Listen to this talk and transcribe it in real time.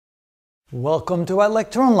Welcome to our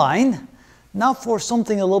lecture online. Now for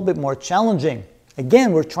something a little bit more challenging.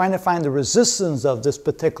 Again, we're trying to find the resistance of this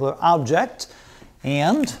particular object,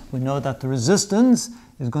 and we know that the resistance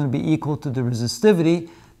is going to be equal to the resistivity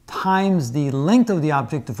times the length of the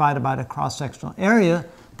object divided by the cross-sectional area.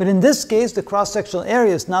 But in this case, the cross-sectional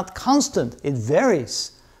area is not constant, it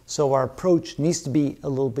varies. So our approach needs to be a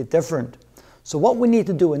little bit different. So what we need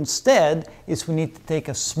to do instead is we need to take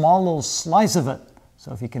a small little slice of it.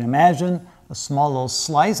 So if you can imagine a small little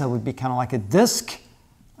slice, that would be kind of like a disc,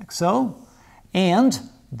 like so. And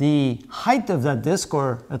the height of that disc,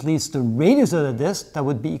 or at least the radius of the disc, that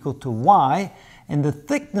would be equal to y. And the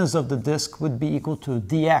thickness of the disc would be equal to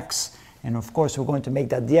dx. And of course, we're going to make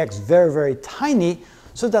that dx very, very tiny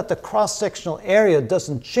so that the cross-sectional area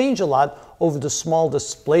doesn't change a lot over the small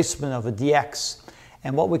displacement of a dx.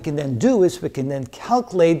 And what we can then do is we can then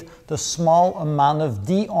calculate the small amount of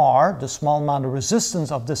dr, the small amount of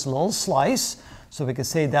resistance of this little slice. So we can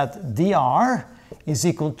say that dr is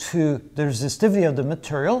equal to the resistivity of the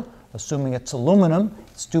material, assuming it's aluminum.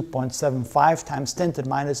 It's 2.75 times 10 to the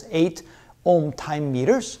minus 8 ohm time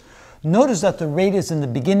meters. Notice that the radius in the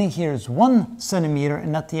beginning here is 1 centimeter,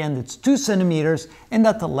 and at the end it's 2 centimeters, and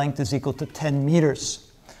that the length is equal to 10 meters.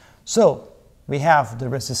 So we have the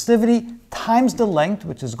resistivity times the length,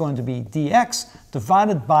 which is going to be dx,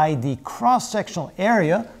 divided by the cross-sectional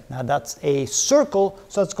area. Now that's a circle,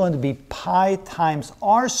 so it's going to be pi times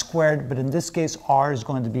r squared, but in this case r is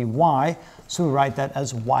going to be y, so we write that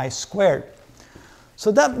as y squared.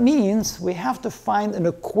 So that means we have to find an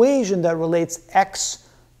equation that relates x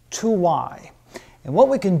to y. And what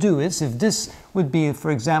we can do is, if this would be,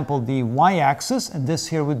 for example, the y-axis, and this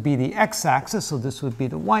here would be the x-axis, so this would be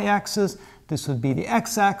the y-axis, this would be the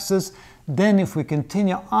x-axis, then if we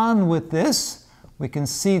continue on with this, we can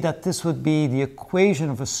see that this would be the equation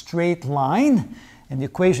of a straight line. And the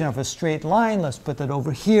equation of a straight line, let's put that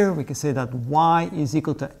over here, we can say that y is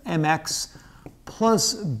equal to mx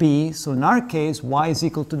plus b. So in our case, y is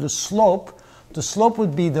equal to the slope. The slope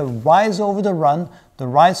would be the rise over the run. The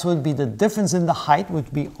rise would be the difference in the height, which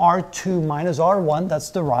would be r2 minus r1.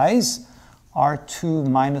 That's the rise. r2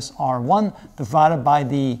 minus r1 divided by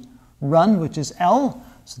the run, which is L.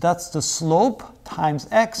 So that's the slope times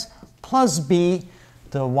x plus b,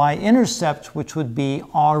 the y-intercept, which would be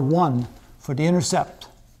r1 for the intercept.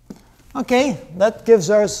 Okay, that gives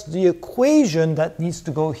us the equation that needs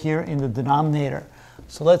to go here in the denominator.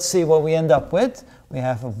 So let's see what we end up with. We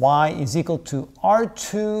have y is equal to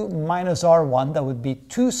r2 minus r1. That would be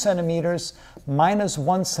 2 centimeters minus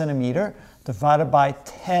 1 centimeter divided by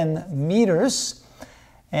 10 meters.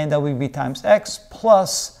 And that would be times x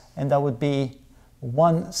plus, and that would be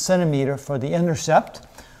 1 centimeter for the intercept.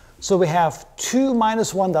 So we have 2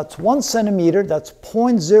 minus 1, that's 1 centimeter, that's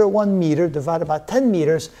 0.01 meter divided by 10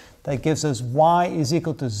 meters. That gives us y is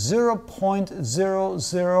equal to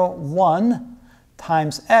 0.001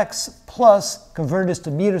 times x plus, convert this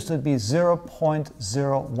to meters, so it would be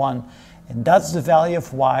 0.01. And that's the value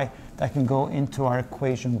of y that can go into our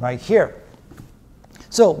equation right here.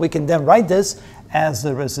 So we can then write this as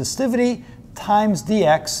the resistivity times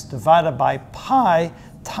dx divided by pi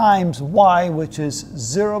times y, which is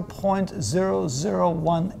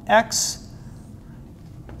 0.001x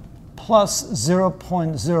plus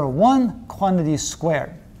 0.01 quantity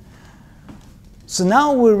squared. So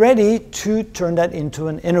now we're ready to turn that into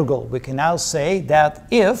an integral. We can now say that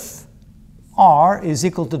if r is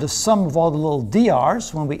equal to the sum of all the little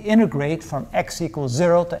dr's, when we integrate from x equals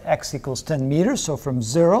 0 to x equals 10 meters, so from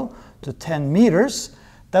 0 to 10 meters,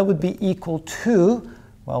 that would be equal to,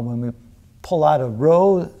 well, when we pull out a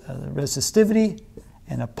rho, resistivity,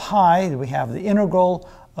 and a pi, we have the integral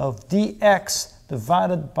of dx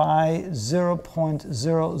divided by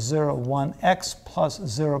 0.001x plus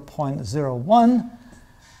 0.01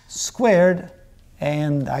 squared,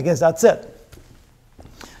 and I guess that's it.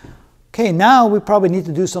 Okay, now we probably need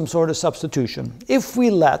to do some sort of substitution. If we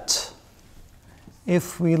let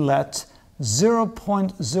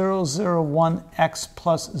 0.001x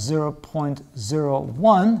plus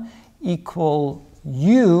 0.01 equal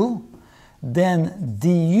u, then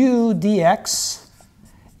du dx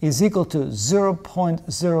is equal to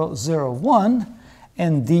 0.001,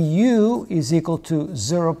 and du is equal to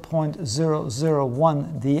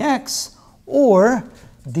 0.001 dx, or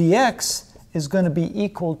dx is going to be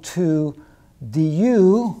equal to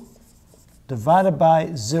du divided by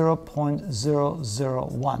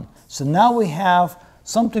 0.001. So now we have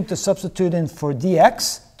something to substitute in for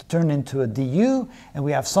dx to turn into a du, and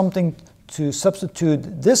we have something to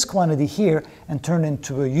substitute this quantity here and turn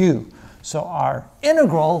into a u. So our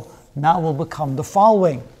integral now will become the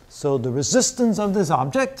following. So the resistance of this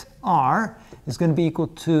object, R, is going to be equal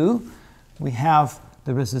to, we have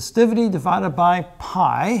the resistivity divided by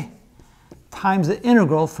pi times the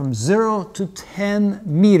integral from 0 to 10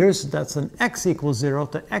 meters. That's an x equals 0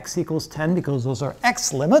 to x equals 10 because those are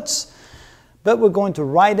x limits. But we're going to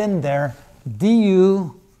write in there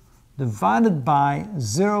du divided by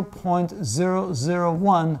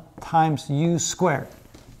 0.001 times u squared.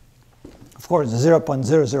 Of course, the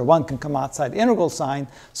 0.001 can come outside the integral sign.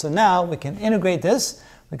 So now we can integrate this.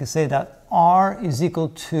 We can say that R is equal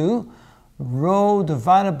to rho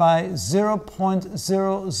divided by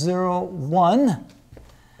 0.001.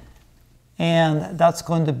 And that's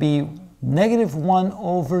going to be negative 1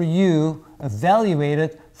 over u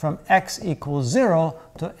evaluated from x equals 0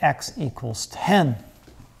 to x equals 10.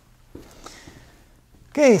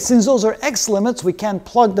 Okay, since those are x limits, we can't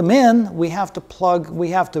plug them in. We have to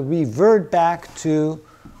revert back to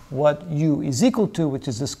what u is equal to, which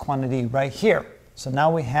is this quantity right here. So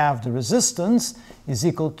now we have the resistance is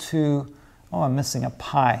equal to, oh, I'm missing a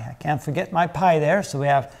pi. I can't forget my pi there. So we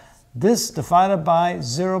have this divided by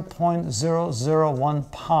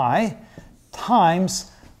 0.001 pi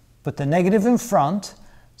times, put the negative in front.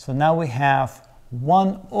 So now we have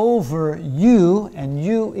 1 over u, and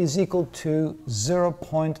u is equal to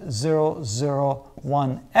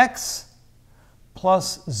 0.001x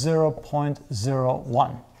plus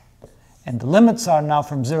 0.01. And the limits are now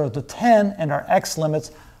from 0 to 10, and our x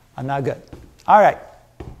limits are now good. All right.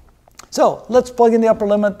 So let's plug in the upper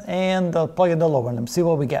limit and plug in the lower limit, see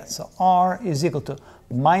what we get. So R is equal to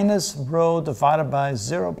minus rho divided by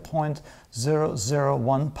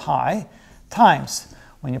 0.001 pi times,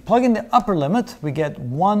 when you plug in the upper limit, we get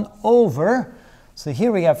 1 over, so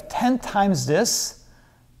here we have 10 times this,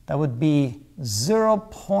 that would be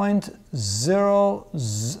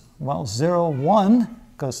 0.01,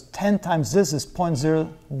 because 10 times this is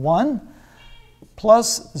 0.01,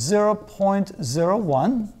 plus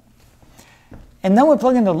 0.01. And then we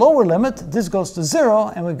plug in the lower limit, this goes to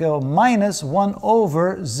 0, and we go minus 1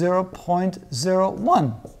 over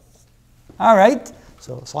 0.01. All right.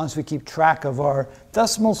 So as long as we keep track of our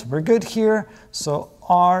decimals, we're good here. So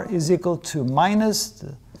R is equal to minus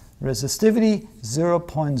the resistivity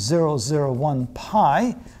 0.001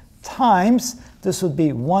 pi times, this would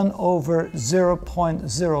be 1 over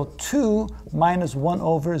 0.02 minus 1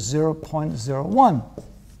 over 0.01.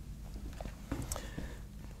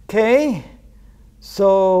 Okay,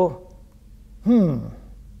 so, 1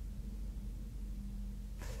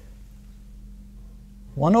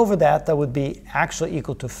 over that would be actually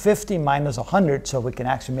equal to 50 minus 100, so we can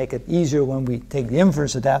actually make it easier when we take the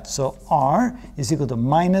inverse of that. So R is equal to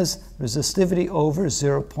minus resistivity over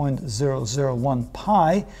 0.001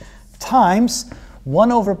 pi times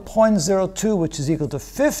 1 over 0.02, which is equal to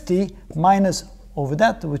 50, minus over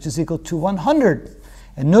that, which is equal to 100.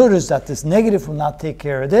 And notice that this negative will not take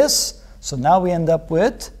care of this, so now we end up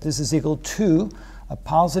with, this is equal to a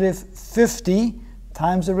positive 50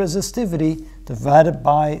 times the resistivity divided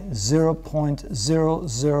by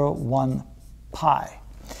 0.001 pi.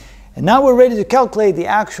 And now we're ready to calculate the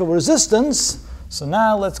actual resistance. So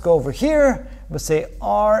now let's go over here. We'll say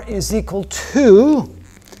R is equal to,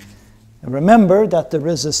 and remember that the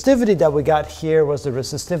resistivity that we got here was the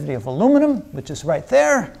resistivity of aluminum, which is right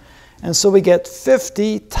there. And so we get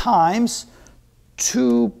 50 times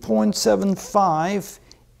 2.75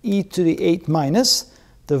 e to the 8 minus,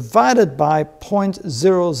 divided by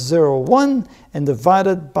 0.001 and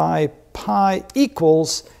divided by pi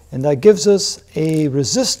equals, and that gives us a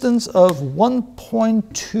resistance of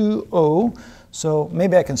 1.20. So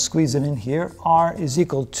maybe I can squeeze it in here. R is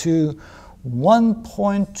equal to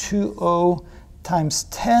 1.20 times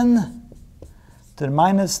 10 to the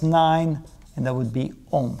minus 9, and that would be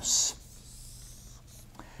ohms.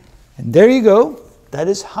 And there you go. That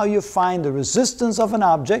is how you find the resistance of an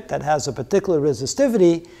object that has a particular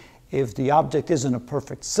resistivity if the object isn't a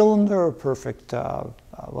perfect cylinder, a perfect,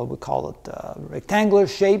 what we call it, rectangular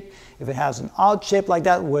shape. If it has an odd shape like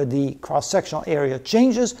that where the cross-sectional area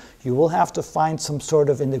changes, you will have to find some sort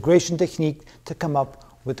of integration technique to come up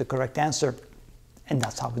with the correct answer. And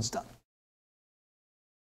that's how it's done.